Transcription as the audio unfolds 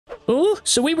Oh,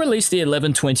 so we released the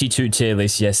 1122 tier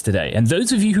list yesterday, and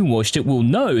those of you who watched it will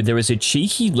know there is a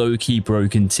cheeky low-key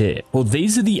broken tier. Well,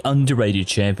 these are the underrated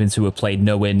champions who are played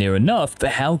nowhere near enough for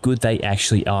how good they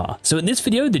actually are. So in this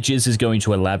video, the Jizz is going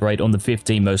to elaborate on the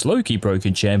 15 most low-key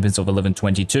broken champions of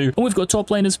 1122, and we've got top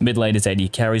laners, mid laners,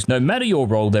 AD carries. No matter your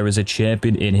role, there is a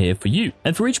champion in here for you.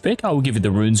 And for each pick, I will give you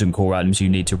the runes and core items you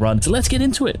need to run. So let's get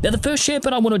into it. Now, the first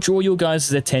champion I want to draw your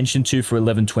guys' attention to for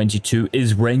 1122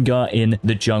 is Rengar in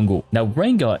the jungle. Now,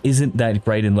 Rengar isn't that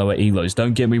great in lower elos,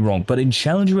 don't get me wrong, but in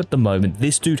Challenger at the moment,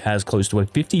 this dude has close to a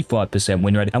 55%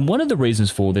 win rate, and one of the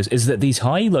reasons for this is that these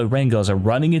high elo Rengars are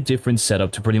running a different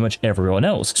setup to pretty much everyone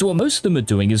else. So what most of them are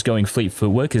doing is going Fleet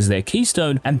Footwork as their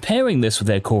keystone, and pairing this with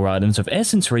their core items of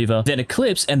Essence Reaver, then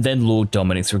Eclipse, and then Lord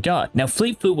Dominic's Regard. Now,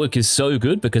 Fleet Footwork is so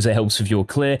good because it helps with your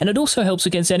clear, and it also helps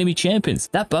against enemy champions.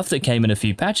 That buff that came in a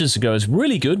few patches ago is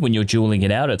really good when you're dueling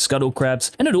it out at Scuttle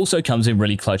Crabs, and it also comes in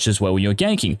really clutch as well when you're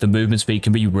ganking. The movement speed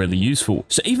can be really useful.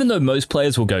 So even though most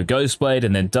players will go Ghostblade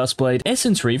and then Dustblade,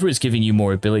 Essence Reaver is giving you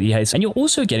more ability haste, and you're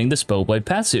also getting the Spellblade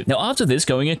passive. Now after this,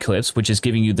 going Eclipse, which is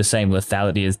giving you the same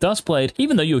lethality as Dustblade,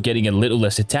 even though you're getting a little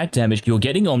less attack damage, you're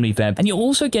getting Omnivamp, and you're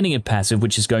also getting a passive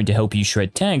which is going to help you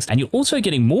shred tanks, and you're also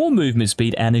getting more movement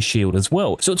speed and a shield as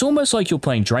well. So it's almost like you're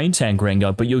playing Drain Tank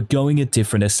Rengar, but you're going a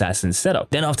different assassin setup.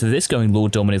 Then after this, going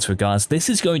Lord Dominic's Regards, this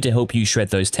is going to help you shred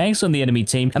those tanks on the enemy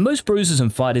team, and most bruisers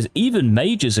and fighters, even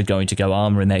mages, are going to go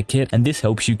armor in their kit, and this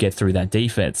helps you get through that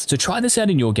defense. So try this out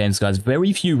in your games, guys.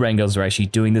 Very few Rengars are actually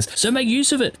doing this, so make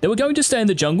use of it. Now we're going to stay in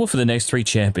the jungle for the next 3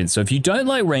 champions. So if you don't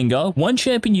like Rengar, one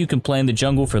champion you can play in the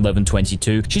jungle for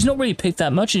 1122. She's not really picked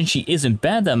that much, and she isn't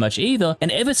bad that much either,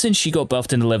 and ever since she got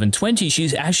buffed in 1120,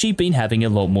 she's actually been having a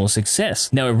lot more success.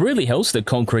 Now it really helps that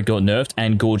Conqueror got nerfed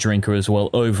and Gorge Drinker as well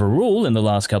overall in the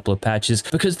last couple of patches,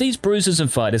 because these bruisers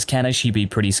and fighters can actually be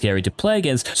pretty scary to play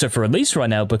against. So for Elise right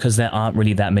now, because there aren't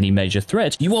really that many major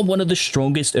threats, you are one of the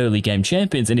strongest early game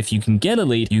champions, and if you can get a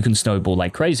lead, you can snowball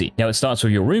like crazy. Now it starts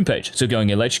with your rune page, so going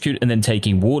Electrocute and then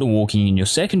taking Water Walking in your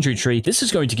secondary tree. This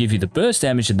is going to give you the burst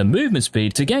damage and the movement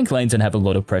speed to gank lanes and have a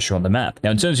lot of pressure on the map.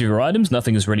 Now in terms of your items,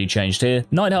 nothing has really changed here.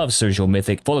 Night Harvester is your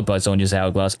mythic, followed by Zhonya's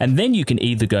Hourglass, and then you can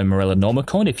either go Morella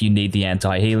Nomicon if you need the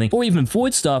anti-healing, or even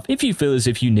Void Staff if you feel as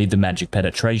if you need the magic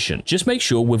penetration. Just make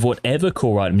sure with whatever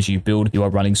core items you build, you are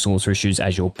running Sorcerer Shoes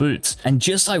as your boots. And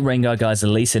just like Rengar, guys,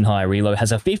 Elise in higher elo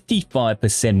has a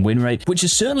 55% win rate, which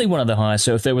is certainly one of the highest,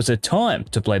 so if there was a time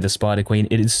to play the Spider Queen,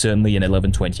 it is certainly in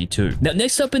 1122. Now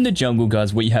next up in the jungle,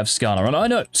 guys, we have Skarner, and I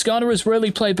know Skarner is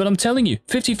rarely played, but I'm telling you,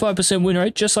 55% win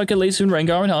rate, just like Elise and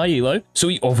Rengar in high elo, so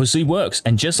he obviously works.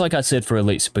 And just like I said for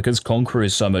Elise, because Conqueror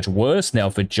is so much worse now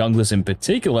for junglers in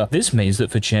particular, this means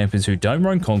that for champions who don't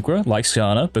run Conqueror, like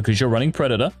Skarner, because you're running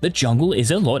Predator, the jungle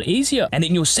is a lot easier. And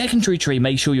in your secondary tree,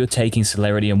 make sure you're taking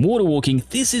Celerity and Water Walking.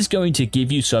 This is going to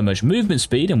give you so much movement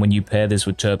speed, and when you pair this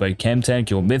with Turbo Chem Tank,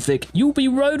 your mythic, you'll be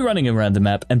road running around the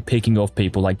map and picking off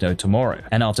people like no tomorrow.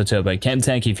 And after Turbo Chem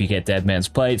Tank, if you get Dead Man's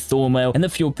Plate, Thormail, and the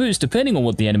Fuel Boost, depending on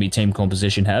what the enemy team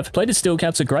composition have, Plated Steel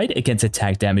Caps are great against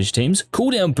attack damage teams.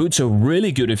 Cooldown Boots are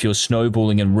really good if you're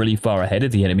snowballing and really far ahead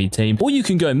of the enemy team, or you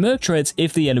can go Merc Treads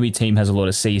if the enemy team has a lot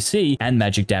of CC and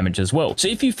magic damage as well. So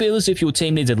if you feel as if your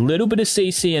team needs a little bit of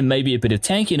CC and maybe a bit of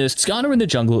tankiness, Skarner in the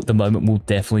jungle at the moment will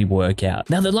definitely work out.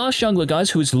 Now the last jungler, guys,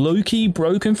 who is low-key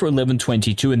broken for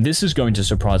 1122, and this is going to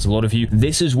surprise a lot of you,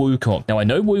 this is Wukong. Now I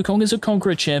know Wukong is a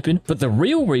Conqueror champion, but the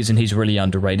real reason he's really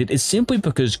underrated is simply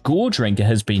because Gorge Drinker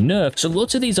has been nerfed, so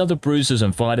lots of these other bruisers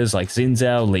and fighters like Xin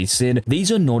Zhao, Lee Sin,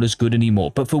 these are not as good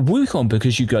anymore. But for Wukong,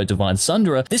 because you go Divine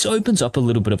Sunderer, this opens up a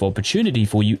little bit of opportunity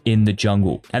for you in the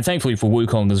jungle. And thankfully for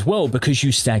Wukong as well, because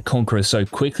you stack Conqueror so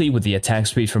quickly with the attack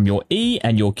speed from your E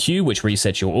and your Q, which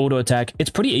resets your auto attack, it's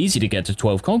pretty easy to get to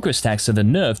 12 Conqueror stacks, so the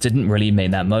nerf didn't really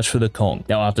mean that much for the Kong.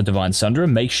 Now after Divine Sunderer,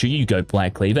 make sure you go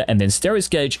Black Cleaver and then Steris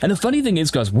Gauge. And the funny thing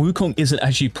is, guys, Wukong isn't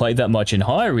actually played that much in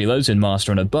higher relos in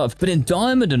Master and above, but in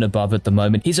Diamond and above at the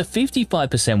moment, he's a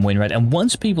 55% win rate, and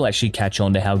once people actually catch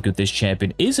on to how good this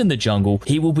champion is in the jungle,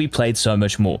 he will be played so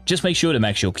much more. Just make sure to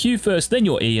max your Q first, then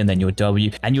your E, and then your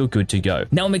W, and you're good to go.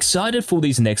 Now I'm excited for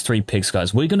these next 3 picks,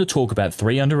 guys. We're going to talk about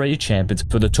 3 underrated champions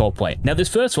for the top lane. Now this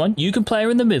first one, you can play her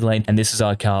in the mid lane, and this is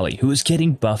Akali, who is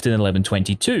getting buffed in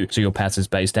 1122. So your passive's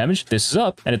base damage, this is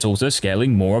up, and it's also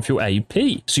scaling more of your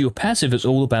AP. So your passive is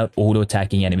all about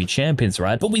auto-attacking enemy champions,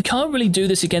 right? But we can't really do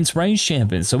this against ranged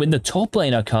champions, so in the top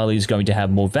lane, Akali is going to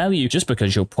have more value just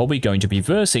because you're probably going to be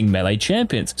versing melee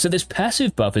champions. So this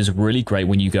passive buff is really great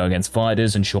when you go against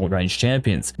fighters and short-range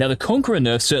champions. Now the Conqueror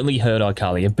nerf certainly hurt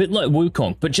Akali, a bit like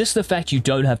Wukong, but just the fact you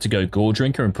don't have to go Gore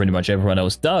Drinker and pretty much everyone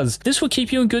else does, this will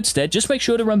keep you in good stead. Just make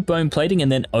sure to run Bone Plating,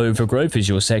 and then Overgrowth is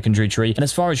your secondary tree. And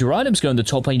as far as your items go in the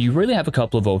top lane, you really have a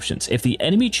couple of options. If the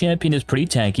enemy champion is pretty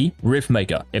tanky,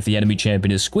 Riftmaker. If the enemy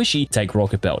champion is squishy, take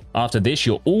Rocket Belt. After this,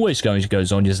 you're always going to go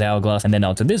Zhonya's Hourglass, and then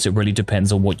after this, it really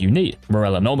depends on what you need.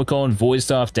 Morellonomicon, Void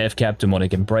Staff, Death Cap,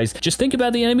 Demonic Embrace. Just think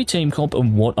about the enemy team comp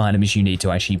and what items you need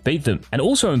to actually beat them. And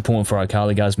also important for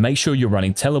Akali guys, make sure you're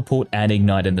running Teleport and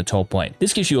Ignite in the top lane.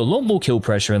 This gives you a lot more kill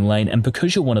pressure in lane, and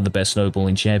because you're one of the best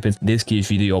snowballing champions, this gives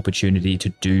you the opportunity to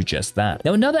do just that.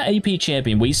 Now, another AP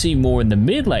champion we see more in the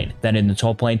mid lane than in the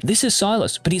top lane, this is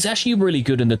Sylas, but he's actually really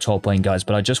good in the top lane, guys.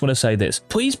 But I just want to say this,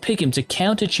 please pick him to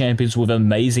counter champions with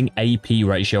amazing AP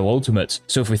ratio ultimates.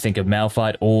 So if we think of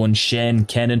Malphite, Ornn, Shen,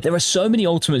 Kennen, there are so many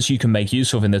ultimates you can make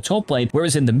use of in the top lane,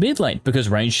 whereas in the mid lane, because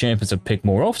ranged champions are picked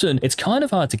more often, it's kind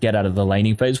of hard to get out of the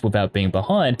laning phase without being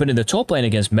behind. But in the top lane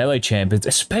against melee champions,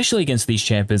 especially against these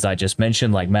champions I just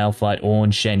mentioned like Malphite,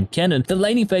 Ornn, Shen, Kennen, the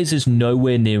laning phase is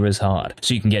nowhere near as hard.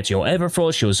 So you can get your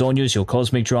Everfrost, your Zhonyas, your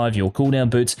Cosmic Drive, your cooldown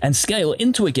boots, and scale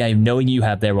into a game knowing you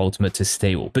have their ultimate to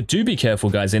steal. But do be careful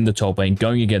guys in the top lane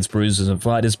going against bruisers and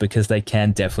fighters, because they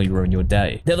can definitely ruin your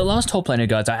day. Now the last top laner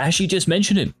guys, I actually just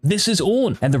mentioned him. This is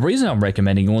Ornn. And the reason I'm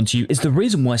recommending Ornn to you is the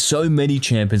reason why so many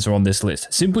champions are on this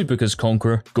list. Simply because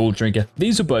Conqueror, Gold Drinker,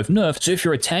 these are both nerfed. So if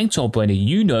you're a tank top laner,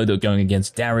 you know that going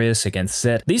against Darius, against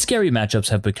Set, these scary matchups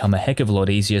have become a heck of a lot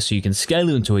easier, so you can scale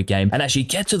into a game and actually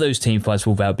get to those team fights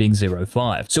without being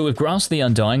 0-5. So with Grasp the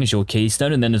Undying as your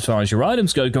keystone, and then as far as your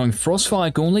items go, going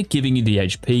Frostfire Gauntlet giving you the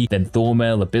HP, then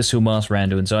Thormail, Abyssal Mask,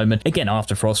 Rando, and Zoman. Again,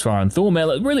 after Frostfire and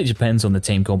Thormail, it really depends on the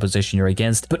team composition you're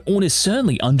against, but Ornn is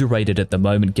certainly underrated at the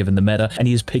moment given the meta, and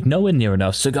he is picked nowhere near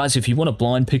enough. So guys, if you want a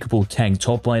blind pickable tank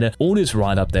top laner, Ornn is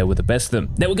right up there with the best of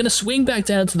them. Now we're going to swing back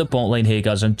down to the bot lane here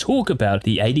guys and talk about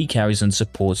the AD carries and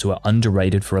supports who are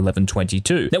underrated for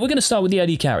 1122. Now we're going to start with the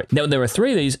AD carry. Now there are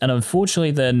 3 of these, and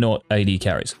unfortunately they're not AD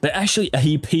carries. They're actually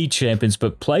AP champions,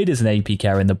 but played as an AP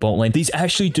carry in the bot lane, these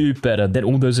actually do better than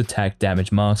all those attack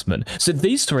damage marksmen. So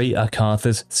these 3 are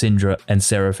Karthus, Syndra, and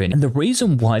Seraphine. And the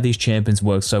reason why these champions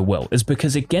work so well is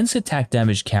because against attack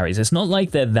damage carries, it's not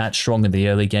like they're that strong in the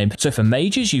early game. So for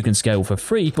mages, you can scale for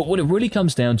free, but what it really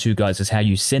comes down to guys is how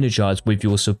you synergize with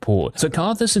your support. So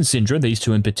Karthus and Syndra, these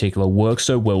 2 in particular, work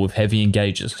so well with heavy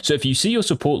engages. So if you see your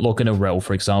support lock in a rel,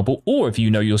 for example, or if you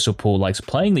know your support likes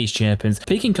playing these champions,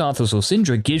 picking Karthus or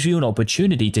Syndra gives you an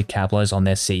opportunity to capitalize on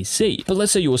their CC. But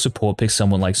let's say your support picks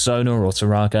someone like Sona or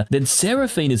Soraka, then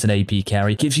Seraphine as an AP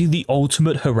carry gives you the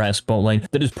ultimate harass bot lane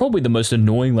that is probably the most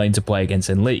annoying lane to play against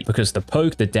in League, because the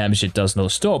poke, the damage it does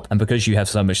not stop, and because you have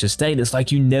so much sustain, it's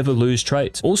like you never lose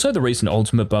traits. Also, the recent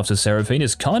ultimate buff to Seraphine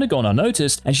has kind of gone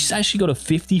unnoticed, and she's actually got a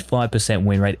 55%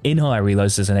 win rate in high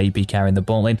reloads as an AP carry in the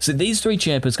bot lane. So these 3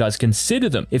 champions guys, consider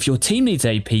them. If your team needs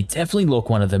AP, definitely lock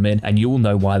one of them in, and you will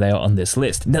know why they are on this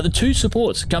list. Now the 2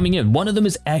 supports coming in, one of them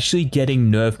is actually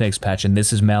getting nerfed next patch, and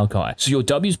this is Maokai. So your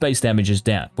W's base damage is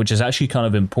down, which is actually kind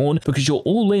of important because your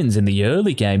all-ins in the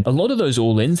early game, a lot of those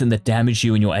all-ins and the damage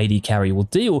you and your AD carry will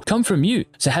deal come from you.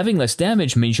 So having less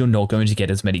damage means you're not going to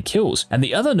get as many kills. And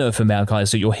the other nerf for Maokai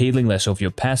is that you're healing less of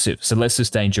your passive, so less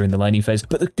sustain during the laning phase.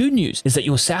 But the good news is that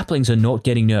your saplings are not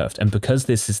getting nerfed, and because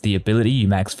this is the ability you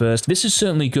max first, this is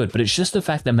certainly good, but it's just the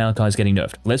fact that Maokai is getting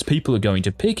nerfed. Less people are going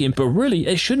to pick him, but really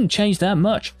it shouldn't change that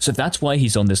much. So that's why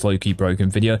he's on this low-key broken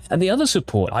video. And the other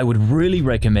support I would really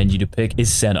recommend you to pick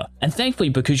is Senna. And thankfully,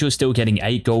 because you're still getting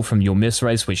 8 gold from your miss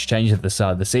race, which changed at the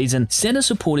start of the season, Senna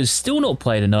support is still not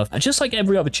played enough, and just like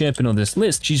every other champion on this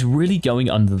list, she's really going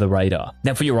under the radar.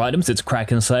 Now for your items, it's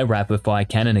Kraken Slayer, Rapid Fire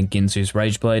Cannon, and Ginsu's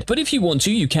Rageblade. But if you want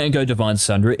to, you can go Divine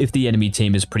Sundra if the enemy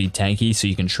team is pretty tanky, so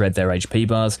you can shred their HP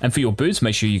bars. And for your boots,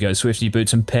 make sure you go Swifty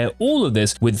Boots and pair all of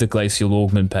this with the Glacial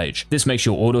Augment page. This makes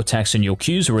your auto attacks and your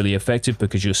Qs really effective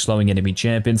because you're slowing enemy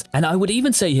champions. And I would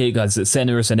even say here guys that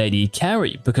Senna is an AD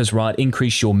carry, because right,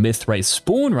 increase your myth rate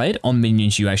spawn rate on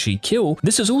minions you actually kill.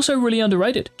 This is also really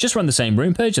underrated. Just run the same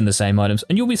rune page and the same items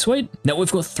and you'll be sweet. Now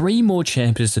we've got 3 more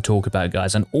champions to talk about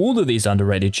guys, and all of these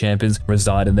underrated champions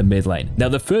reside in the mid lane. Now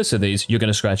the first of these you're going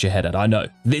to scratch your head at, I know.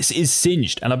 This is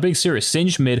Singed, and I'm being serious.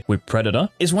 Singed mid with Predator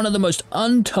is one of the most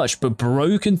untouched but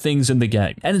broken things in the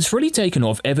game, and it's really taken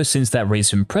off ever since that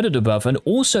recent Predator buff, and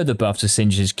also the buff to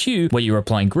Singe's Q where you're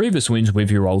applying Grievous Wounds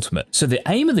with your ultimate. So the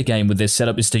aim of the game with this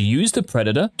setup is to use the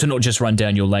Predator to not just run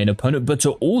down your lane opponent, but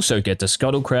to also get to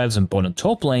Scuttle Crabs and bottom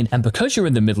top lane, and because you're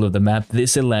in the middle of the map,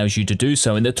 this allows you to do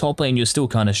so. In the top lane you're still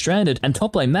kind of stranded, and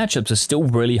top lane matchups are still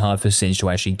really hard for Singe to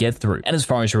actually get through. And as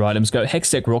far as your items go,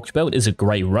 Hextech Rock Belt is a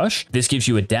great rush. This gives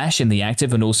you a dash in the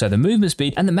active and also the movement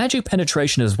speed, and the magic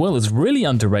penetration as well is really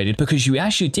underrated because you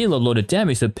actually deal a lot of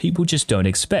damage that people just don't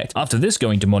expect. After this,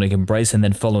 going Demonic Embrace and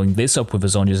then following this up with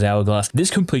Azonya's Hourglass,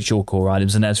 this completes your core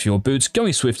items. And as for your boots,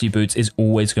 going Swifty Boots is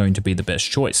always going to be the best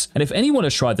choice. And if anyone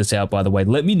has tried the this out, by the way,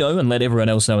 let me know and let everyone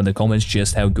else know in the comments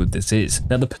just how good this is.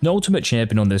 Now, the penultimate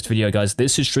champion on this video, guys,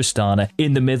 this is Tristana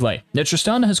in the mid lane. Now,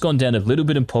 Tristana has gone down a little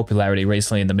bit in popularity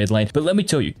recently in the mid lane, but let me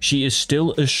tell you, she is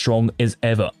still as strong as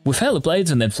ever. With Hail of Blades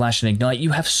and then Flash and Ignite,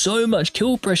 you have so much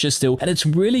kill pressure still, and it's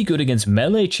really good against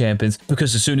melee champions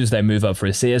because as soon as they move up for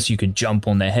a CS, you can jump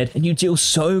on their head and you deal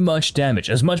so much damage,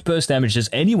 as much burst damage as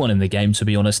anyone in the game, to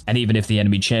be honest. And even if the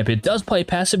enemy champion does play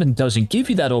passive and doesn't give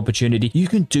you that opportunity, you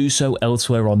can do so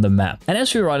elsewhere on the map. And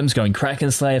as for your items going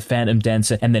Kraken Slayer, Phantom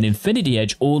Dancer, and then Infinity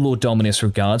Edge or Lord Dominus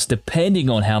Regards, depending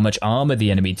on how much armor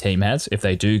the enemy team has, if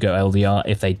they do go LDR,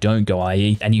 if they don't go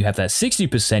IE, and you have that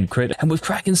 60% crit, and with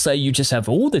Kraken Slayer you just have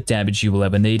all the damage you will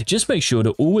ever need, just make sure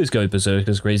to always go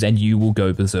Berserker's Grease and you will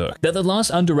go Berserk. Now the last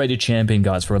underrated champion,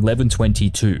 guys, for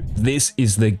 1122, this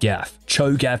is the Gaff.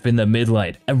 Cho'Gath in the mid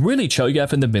lane. And really,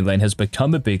 Cho'Gath in the mid lane has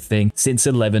become a big thing since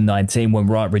 1119 when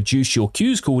Riot reduced your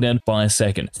Q's cooldown by a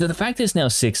second. So the fact it's now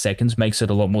 6 seconds makes it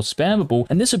a lot more spammable,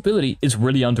 and this ability is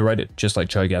really underrated, just like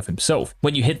Cho'Gath himself.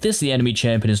 When you hit this, the enemy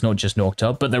champion is not just knocked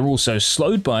up, but they're also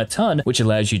slowed by a ton, which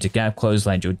allows you to gap close,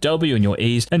 land your W and your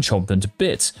E's, and chomp them to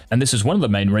bits. And this is one of the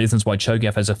main reasons why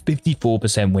Cho'Gath has a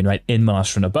 54% win rate in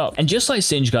Master and above. And just like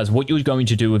Singe, guys, what you're going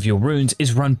to do with your runes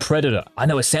is run Predator. I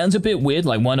know it sounds a bit weird,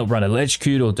 like why not run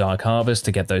Electrocute or Dark Harvest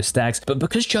to get those stacks, but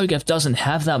because Cho'Gath doesn't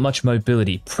have that much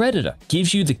mobility, Predator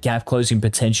gives you the gap closing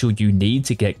potential you need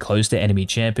to get close to enemy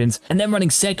champions, and then running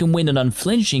Second Wind and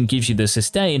Unflinching gives you the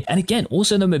sustain, and again,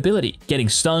 also the mobility. Getting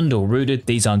stunned or rooted,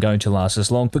 these aren't going to last as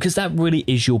long because that really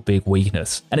is your big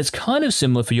weakness. And it's kind of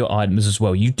similar for your items as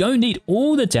well. You don't need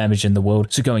all the damage in the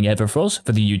world, so going Everfrost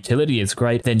for the utility is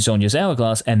great, then Zhonya's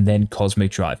Hourglass, and then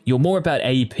Cosmic Drive. You're more about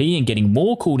AP and getting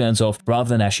more cooldowns off rather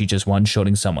than actually just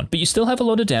one-shotting someone. But you still have a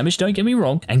lot of damage, don't get me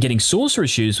wrong, and getting Sorcerer's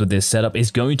Shoes with this setup is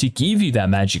going to give you that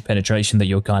magic penetration that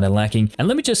you're kind of lacking. And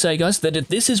let me just say, guys, that if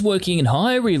this is working in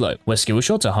higher elo, where skill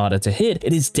shots are harder to hit,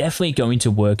 it is definitely going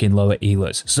to work in lower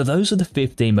elos. So those are the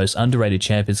 15 most underrated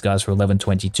champions, guys, for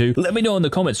 1122. Let me know in the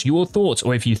comments your thoughts,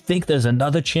 or if you think there's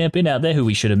another champion out there who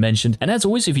we should have mentioned. And as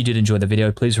always, if you did enjoy the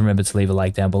video, please remember to leave a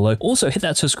like down below. Also, hit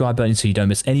that subscribe button so you don't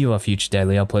miss any of our future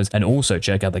daily uploads, and also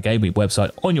check out the GameLeap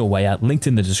website on your way out, linked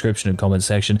in the description and comment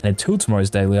section. And until tomorrow's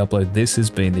daily upload, this has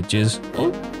been the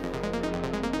Jizz.